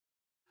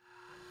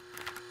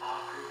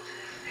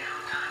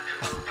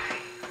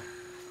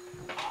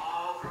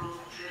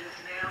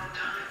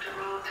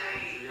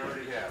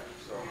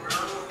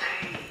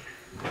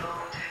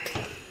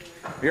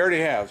We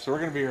already have, so we're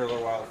going to be here a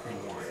little while if you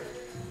want.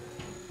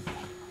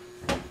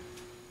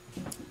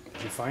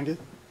 Did you find it?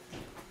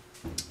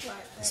 What?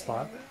 The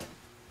spot?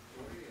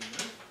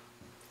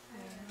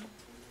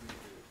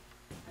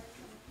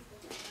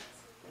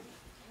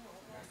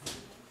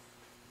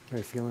 Are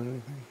you feeling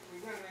anything? We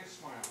got a nice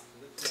smile.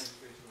 That's the only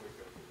space to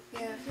wake up.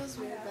 Yeah, it feels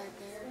weird back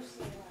there.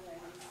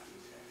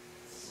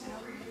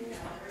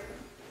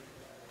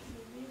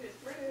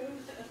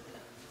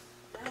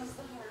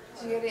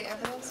 Did you get any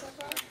evidence so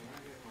far?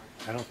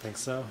 I don't think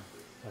so.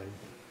 Yeah.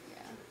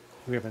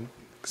 We haven't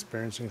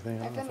experienced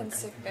anything. I've been in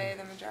sick bay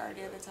the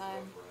majority of the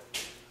time.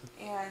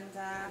 And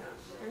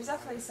there's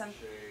definitely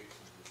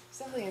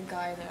a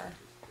guy there.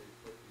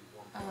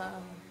 And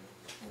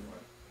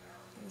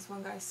this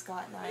one guy,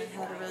 Scott, and I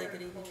had a really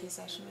good EVP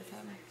session with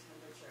him.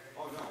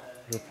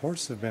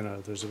 Reports have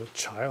been there's a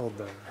child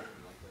there.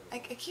 I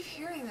keep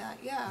hearing that,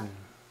 yeah.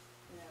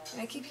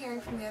 And I keep hearing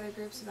from the other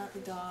groups about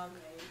the dog.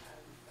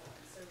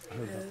 I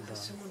heard about the There was dog.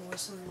 someone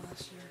whistling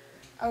last year.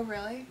 Oh,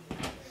 really?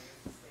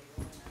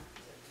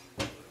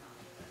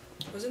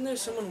 Wasn't there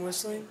someone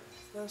whistling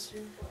last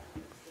year?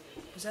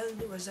 Was that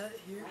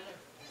here?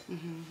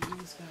 Mm-hmm. It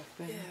was back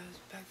Yeah, there. it was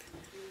back there.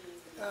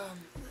 The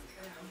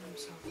guy hung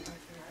himself back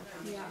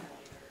there. Yeah.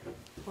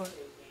 What?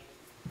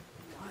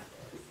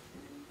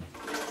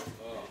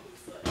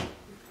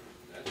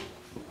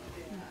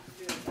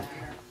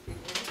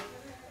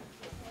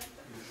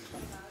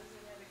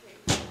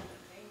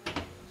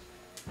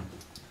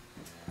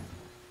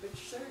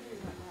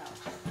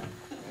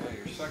 Yeah,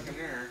 you're sucking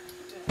air.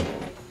 How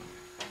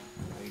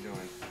you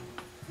doing?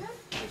 Good.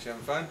 Guys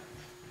having fun?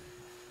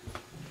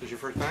 This your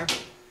first time?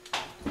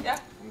 Yeah.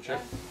 Want to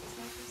check?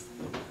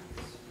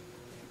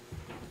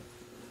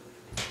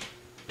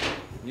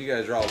 You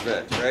guys are all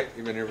vets, right?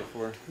 You've been here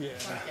before? Yeah.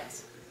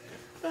 Yes.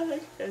 I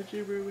like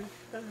Edgy Ruby.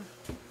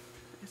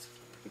 It's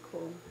pretty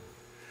cool.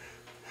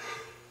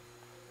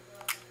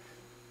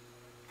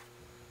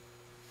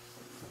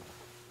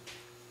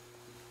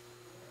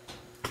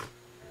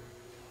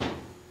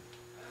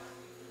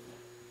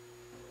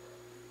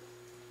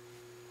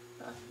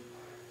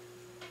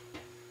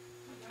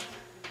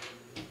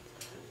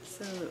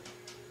 So,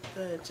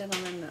 the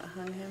gentleman that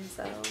hung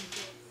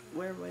himself,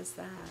 where was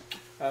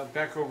that?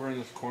 Back over in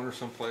this corner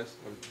someplace.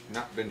 I've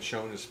not been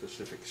shown a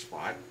specific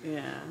spot.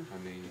 Yeah. I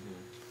mean,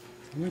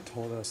 Somebody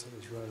told us it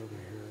was right over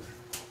here.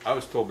 I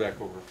was told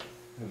back over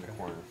in the Okay.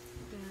 corner.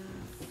 Yeah.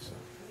 So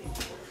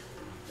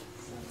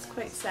It's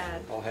quite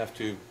sad. I'll have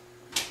to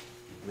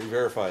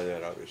re-verify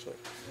that, obviously.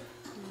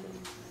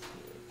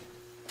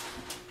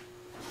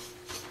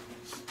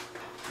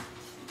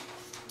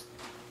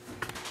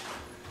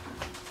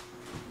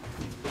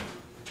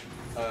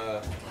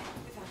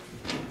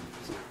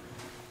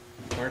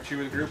 Aren't you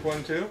with Group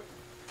 1 too?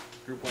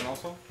 Group 1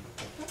 also?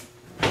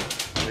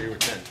 Or you were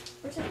 10?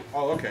 We're 10.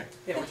 Oh, okay.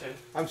 Yeah, we're 10.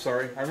 I'm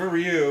sorry. I remember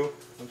you.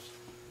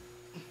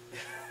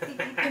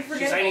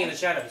 She's hiding in the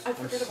shadows.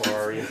 I'm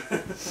sorry.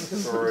 I'm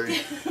sorry.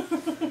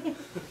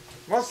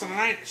 Most of the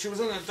night she was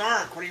in the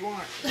dark. What do you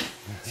want?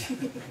 It's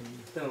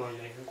been a long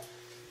day.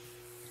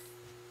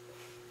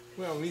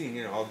 Well, meeting,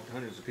 you know, all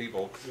hundreds of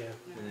people. Yeah.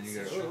 And then you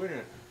go, oh, wait a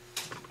minute.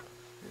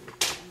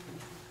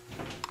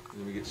 And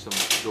then we get someone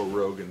to go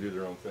rogue and do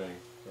their own thing.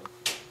 So.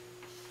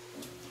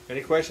 Any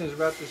questions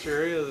about this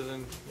area other than,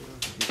 you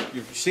know,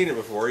 you've seen it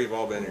before, you've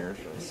all been here.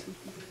 So.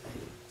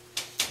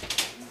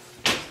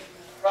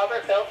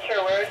 Robert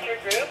Belcher, where is your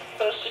group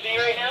supposed to be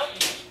right now?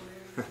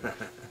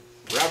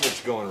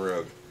 Robert's going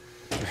rogue.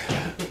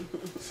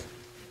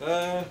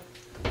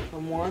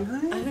 I'm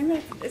wondering? I think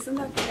that, isn't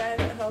that the guy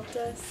that helped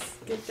us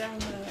get down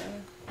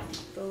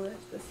the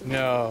lift? This is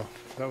No,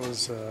 that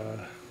was,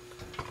 I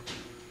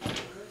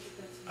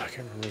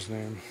can't remember his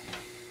name.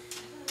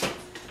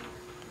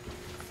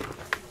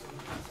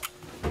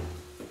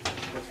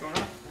 What's going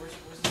on? Where's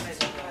the size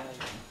of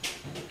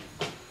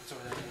it's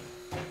over there.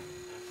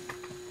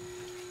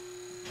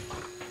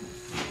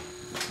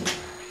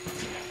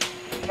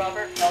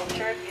 Robert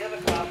Belcher, do you have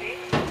a copy?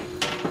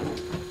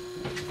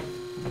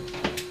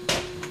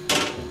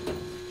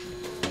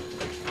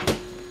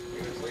 He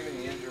was leaving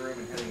the engine room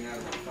and heading out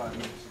about 5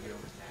 minutes ago.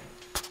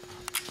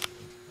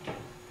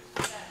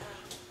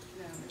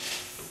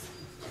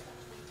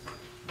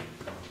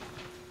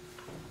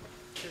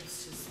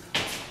 It's just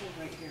cool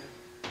right here.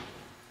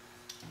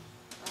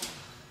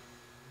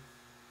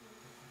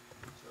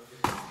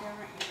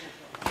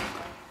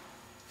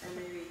 Or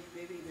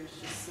maybe there's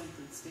just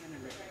something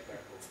standing right there.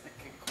 It's like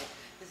a cold.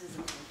 This is a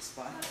cold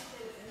spot.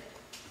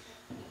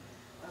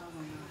 Oh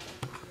my god.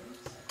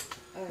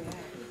 Oh yeah.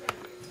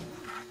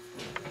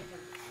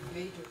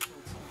 Major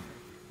cold spot.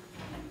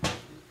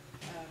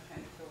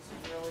 Okay, feels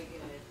really good.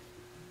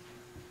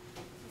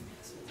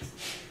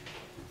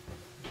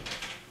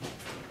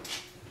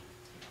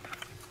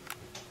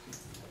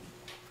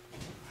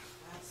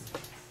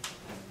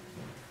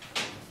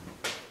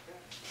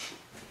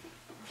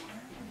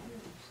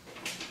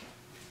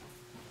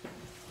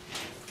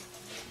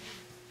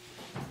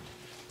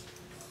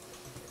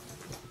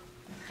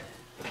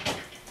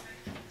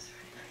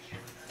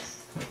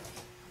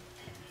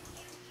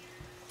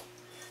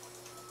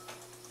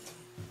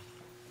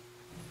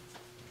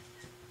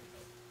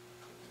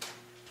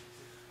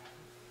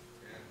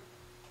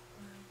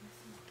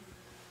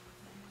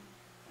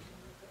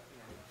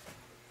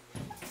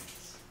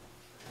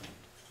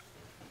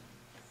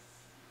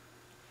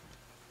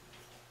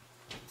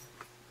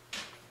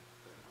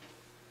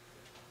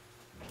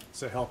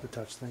 Does it help to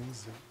touch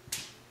things?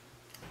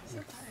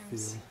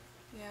 Sometimes.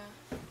 Yeah,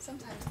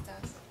 sometimes it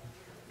does.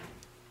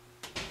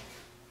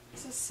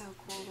 This is so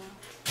cool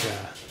though.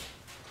 Yeah.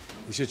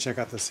 You should check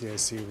out the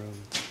CIC room.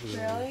 It's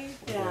Really?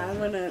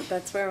 Yeah,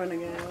 that's where I wanna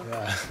go.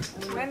 Yeah.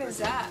 When is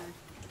that?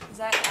 Is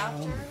that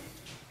after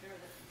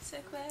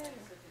sick bay?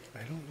 I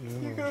don't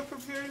know. You're going from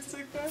here to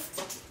sick bay?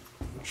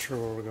 I'm not sure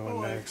where we're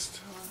going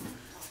next.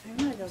 I'm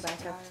gonna go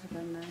back up to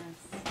the nest.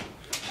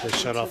 They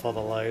shut off all the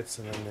lights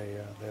and then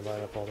they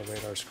light up all the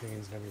radar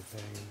screens and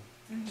everything.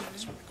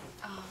 It's really cool.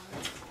 Oh,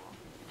 that's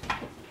cool.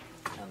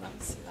 I'd love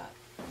to see that.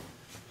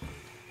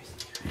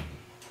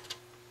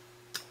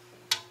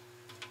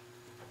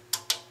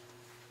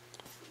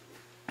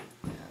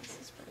 Yeah, this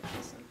is pretty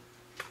awesome.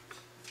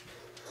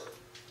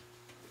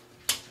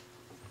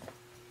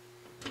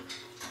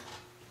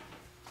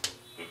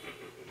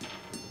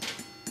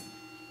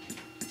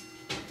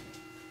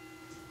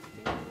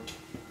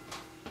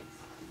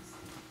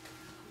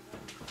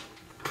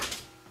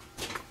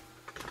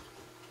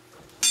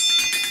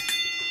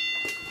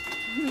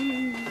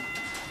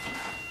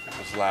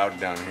 It's loud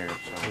down here,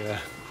 so. Yeah.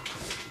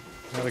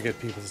 Gotta get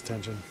people's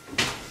attention.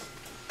 I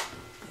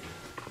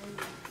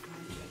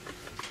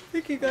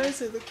think you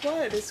guys are the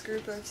quietest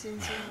group I've seen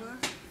so far.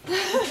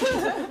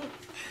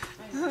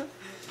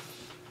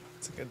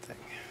 It's a good thing.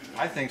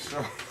 I think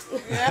so.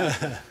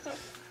 Yeah.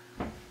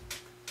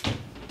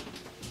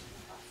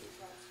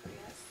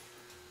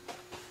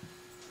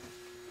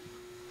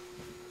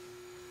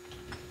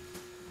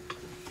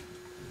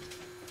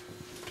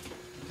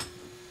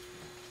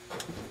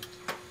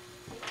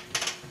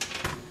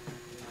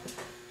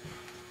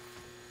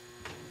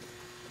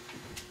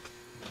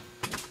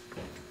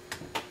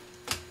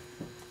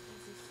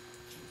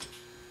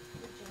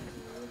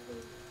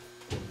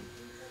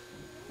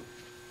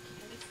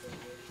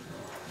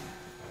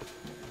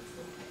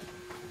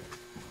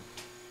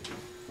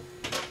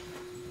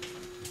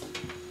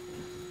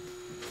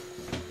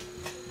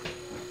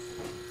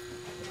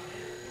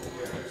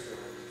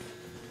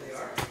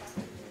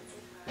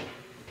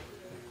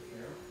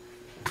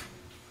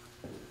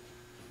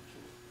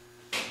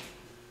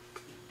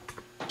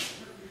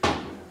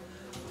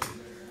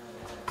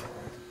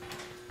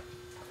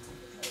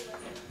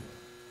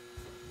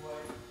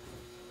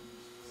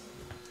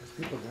 There's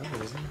people down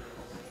there, isn't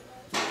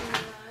there?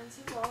 It's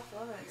people off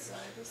limits, so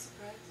I'd be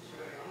surprised.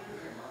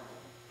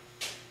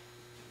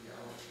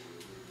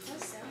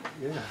 What's that?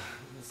 Yeah.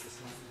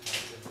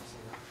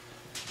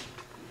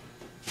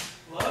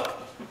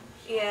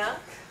 Yeah.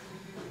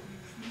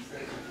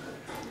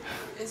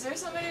 Is there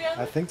somebody down I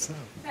there? think so.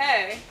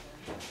 Hey.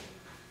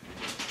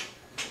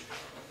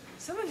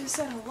 Someone just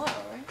said hello,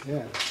 right?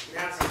 Yeah.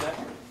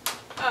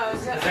 Oh,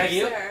 is that that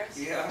you? upstairs?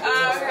 Yeah.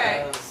 Oh,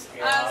 okay.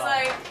 I was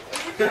like,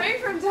 are you coming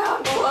from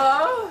down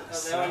below?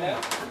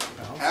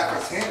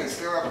 Half a tent is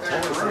still up there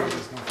in the room. It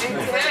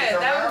did.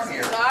 That was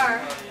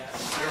bizarre.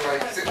 They're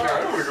like sitting there,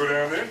 I don't want to go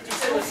down there.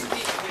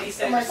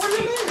 I'm like, what do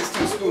you mean it's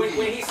too spooky?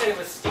 When he said it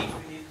was steep,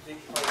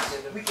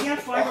 we can't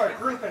find our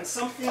group and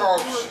something.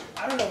 Oh,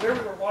 I don't know where we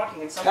were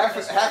walking and something.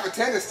 Half a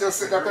tent is still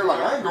sitting up there like,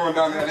 I ain't going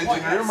down that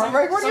engine room. I'm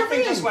like, what do you Something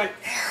mean? just went.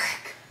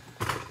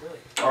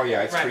 Oh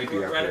yeah, it's Right,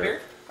 creepy up right up there.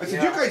 here? I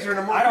said, you guys are in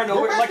the morning. I don't know,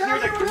 Go we're back like down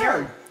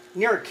there.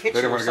 near a kitchen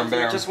They don't or wanna come something.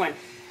 It down. just went.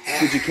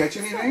 Did you catch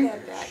anything?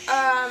 Not that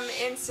bad.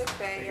 In sick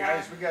bay, Hey yeah.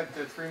 guys, we got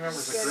the 3 members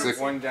of Sick. group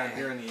 1 down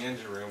here in the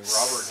engine room. Robert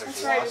has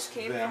That's where I lost just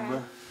came them. from.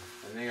 And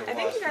they have I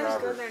think lost you guys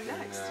Robert. go there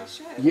next. And, You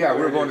should. Yeah,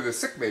 we were going to the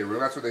sick bay room.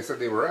 That's what they said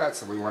they were at.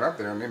 So we went up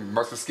there and they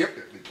must have skipped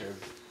it because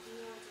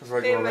I was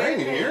like, They well, they ain't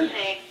may- here.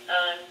 Hey,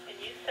 can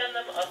you send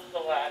them up the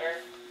ladder?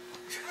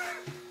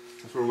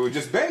 That's where we've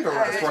just been for the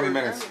last 20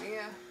 minutes.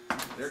 Yeah.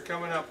 they're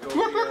coming up. They'll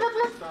Look, be look, look,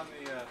 look. just on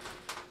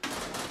the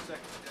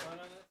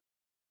second.